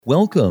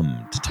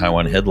Welcome to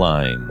Taiwan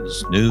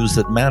Headlines, news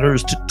that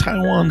matters to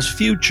Taiwan's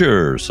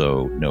future,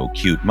 so no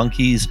cute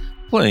monkeys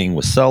playing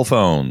with cell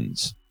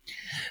phones.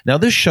 Now,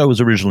 this show was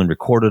originally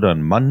recorded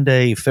on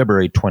Monday,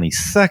 February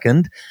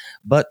 22nd,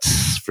 but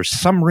for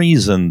some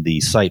reason,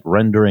 the site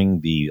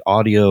rendering the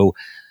audio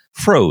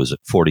froze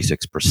at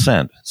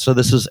 46%, so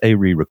this is a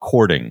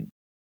re-recording.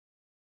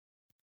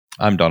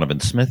 I'm Donovan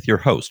Smith, your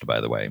host, by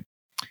the way.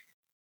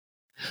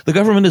 The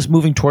government is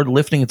moving toward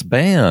lifting its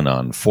ban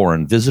on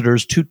foreign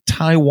visitors to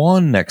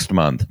Taiwan next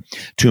month,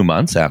 2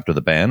 months after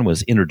the ban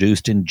was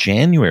introduced in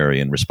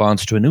January in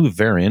response to a new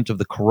variant of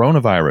the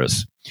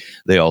coronavirus.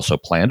 They also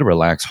plan to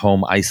relax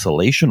home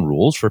isolation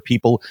rules for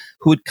people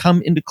who had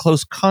come into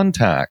close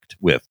contact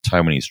with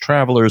Taiwanese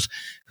travelers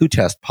who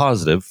test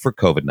positive for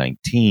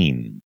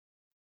COVID-19.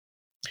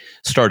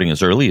 Starting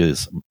as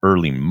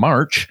early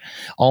March,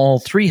 all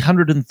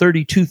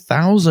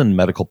 332,000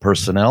 medical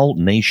personnel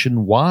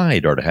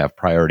nationwide are to have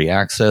priority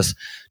access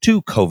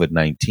to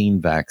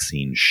COVID-19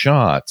 vaccine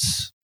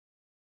shots.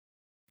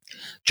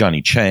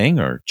 Johnny Chiang,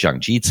 or Jiang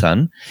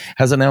Jitsun,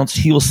 has announced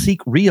he will seek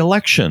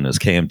re-election as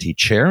KMT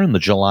chair in the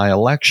July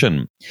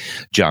election.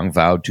 Jiang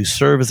vowed to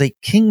serve as a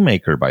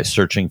kingmaker by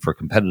searching for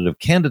competitive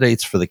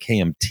candidates for the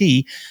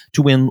KMT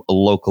to win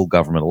local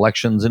government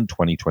elections in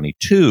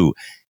 2022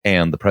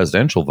 and the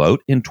presidential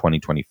vote in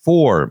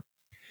 2024.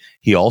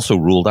 He also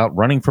ruled out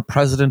running for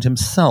president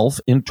himself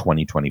in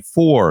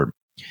 2024.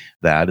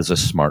 That is a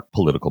smart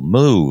political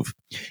move.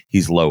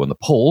 He's low in the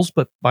polls,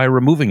 but by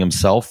removing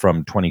himself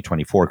from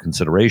 2024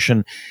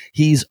 consideration,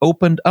 he's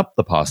opened up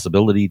the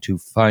possibility to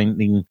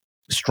finding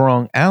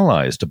strong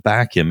allies to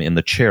back him in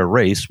the chair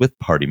race with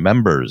party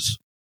members.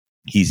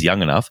 He's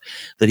young enough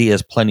that he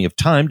has plenty of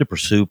time to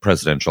pursue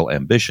presidential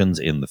ambitions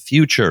in the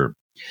future.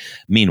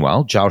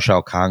 Meanwhile, Zhao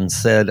Shaokang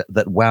said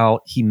that while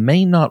he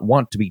may not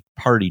want to be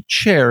party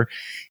chair,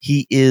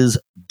 he is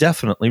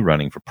definitely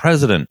running for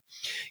president.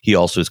 He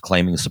also is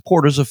claiming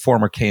supporters of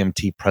former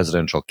KMT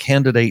presidential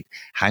candidate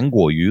Han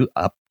Kuo-yu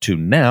up to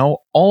now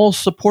all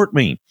support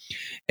me,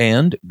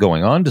 and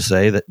going on to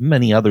say that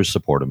many others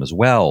support him as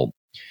well.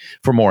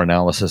 For more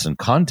analysis and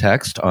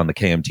context on the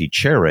KMT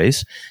chair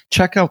race,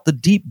 check out the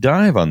deep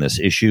dive on this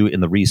issue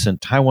in the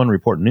recent Taiwan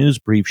Report News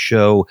Brief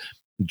show,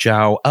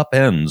 Zhao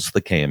upends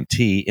the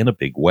KMT in a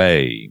big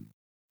way.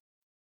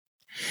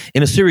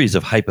 In a series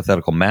of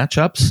hypothetical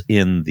matchups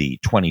in the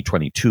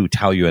 2022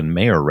 Taoyuan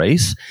mayor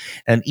race,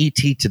 an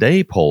ET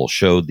Today poll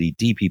showed the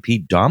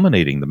DPP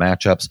dominating the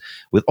matchups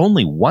with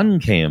only one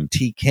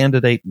KMT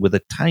candidate with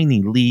a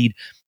tiny lead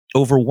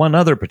over one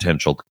other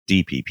potential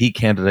DPP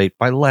candidate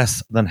by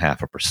less than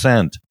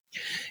 0.5%.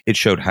 It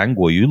showed Han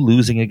Kuo-yu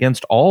losing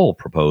against all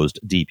proposed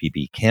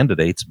DPP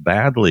candidates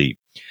badly.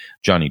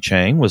 Johnny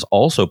Chiang was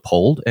also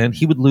polled, and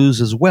he would lose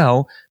as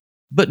well,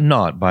 but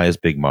not by as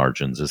big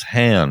margins as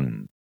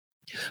Han.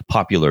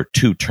 Popular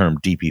two-term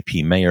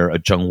DPP mayor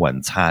Zheng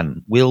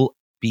Wencan will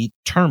be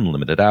term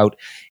limited out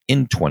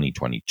in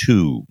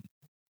 2022.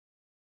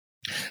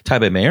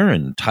 Taipei Mayor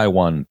and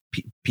Taiwan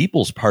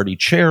People's Party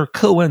Chair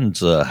Ke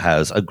Wen-je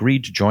has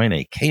agreed to join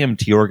a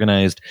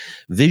KMT-organized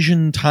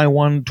Vision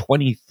Taiwan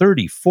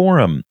 2030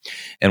 forum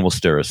and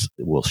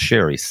will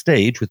share a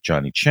stage with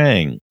Johnny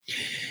Chiang.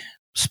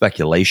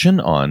 Speculation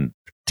on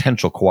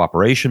potential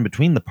cooperation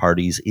between the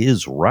parties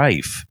is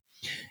rife.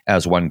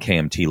 As one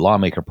KMT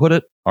lawmaker put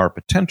it, our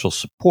potential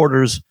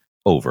supporters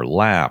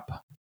overlap.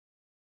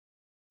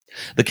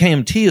 The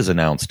KMT has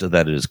announced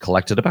that it has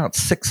collected about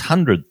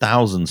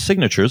 600,000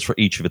 signatures for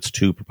each of its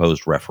two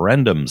proposed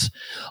referendums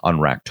on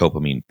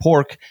ractopamine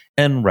pork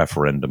and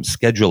referendum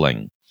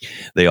scheduling.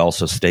 They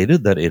also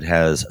stated that it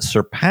has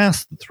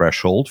surpassed the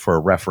threshold for a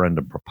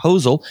referendum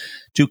proposal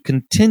to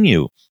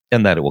continue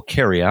and that it will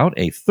carry out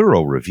a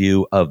thorough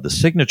review of the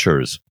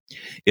signatures.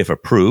 If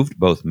approved,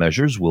 both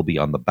measures will be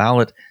on the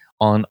ballot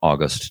on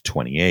August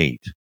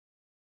 28.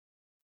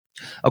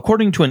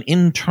 According to an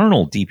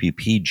internal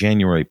DPP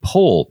January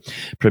poll,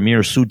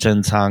 Premier Su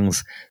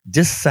Tseng-chang's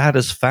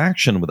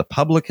dissatisfaction with the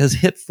public has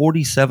hit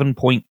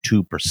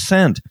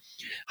 47.2%,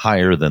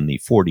 higher than the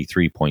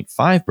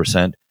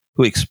 43.5%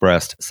 who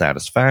expressed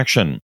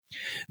satisfaction.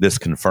 This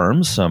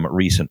confirms some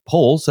recent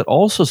polls that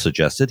also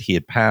suggested he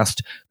had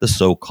passed the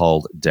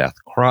so-called death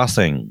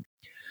crossing.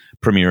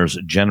 Premiers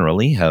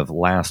generally have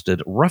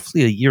lasted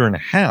roughly a year and a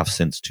half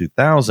since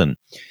 2000,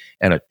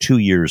 and at 2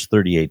 years,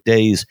 38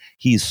 days,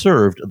 he's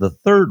served the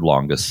third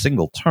longest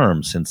single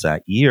term since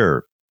that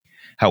year.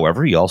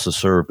 However, he also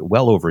served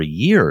well over a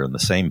year in the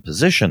same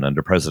position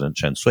under President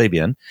Chen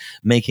Shui-bian,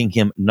 making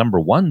him number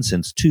one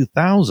since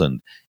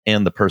 2000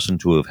 and the person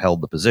to have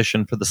held the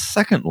position for the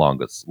second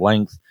longest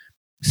length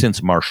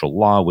since martial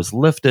law was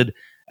lifted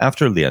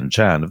after Lian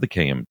Zhan of the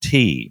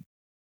KMT.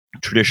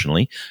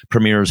 Traditionally,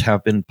 premiers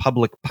have been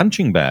public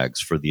punching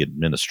bags for the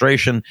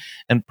administration,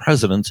 and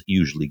presidents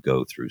usually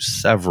go through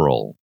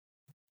several.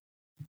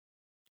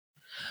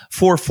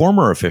 4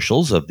 former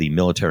officials of the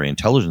Military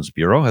Intelligence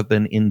Bureau have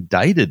been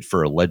indicted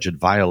for alleged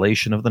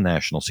violation of the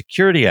National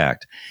Security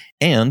Act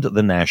and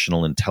the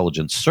National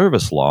Intelligence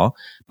Service Law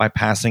by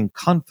passing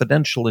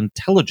confidential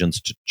intelligence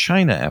to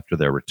China after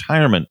their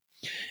retirement.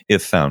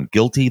 If found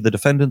guilty, the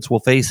defendants will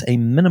face a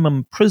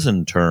minimum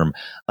prison term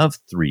of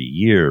 3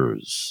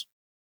 years.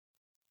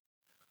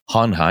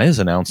 Honhai has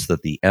announced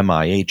that the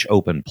MIH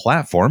Open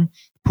platform,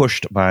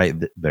 pushed by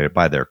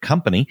their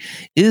company,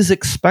 is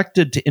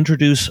expected to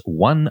introduce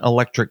 1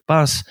 electric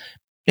bus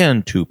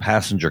and 2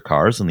 passenger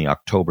cars in the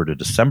October to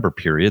December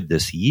period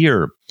this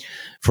year.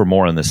 For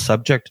more on this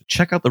subject,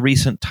 check out the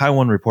recent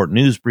Taiwan Report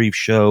news brief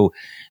show,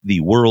 The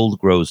World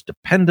Grows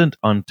Dependent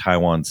on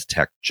Taiwan's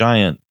Tech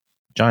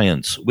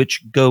Giants,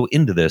 which go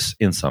into this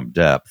in some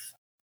depth.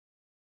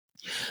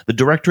 The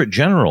Directorate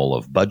General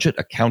of Budget,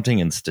 Accounting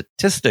and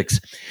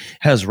Statistics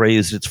has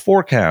raised its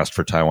forecast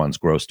for Taiwan's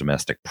gross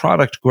domestic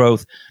product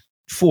growth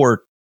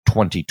for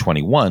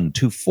 2021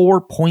 to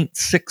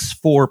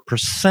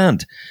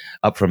 4.64%,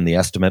 up from the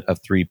estimate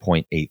of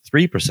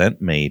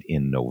 3.83% made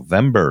in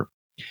November.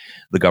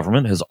 The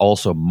government has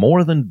also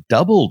more than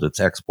doubled its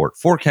export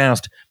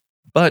forecast,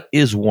 but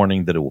is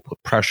warning that it will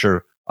put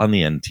pressure on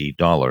the NT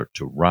dollar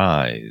to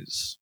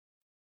rise.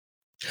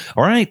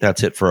 All right,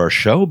 that's it for our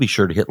show. Be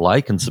sure to hit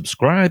like and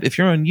subscribe. If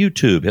you're on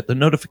YouTube, hit the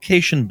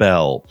notification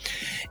bell.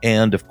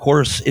 And of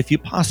course, if you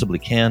possibly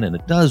can, and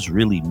it does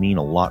really mean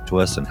a lot to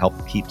us and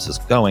help keeps us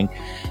going,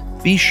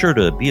 be sure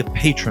to be a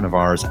patron of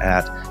ours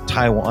at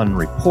Taiwan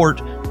Report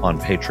on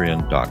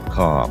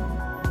patreon.com.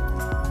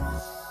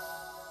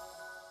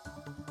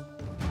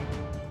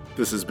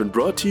 This has been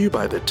brought to you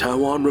by the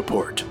Taiwan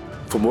Report.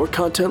 For more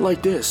content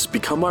like this,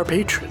 become our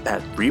patron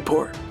at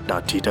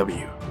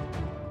report.tw.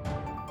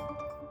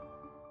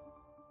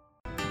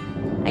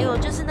 还有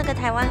就是那个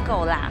台湾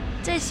狗啦，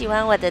最喜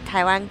欢我的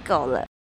台湾狗了。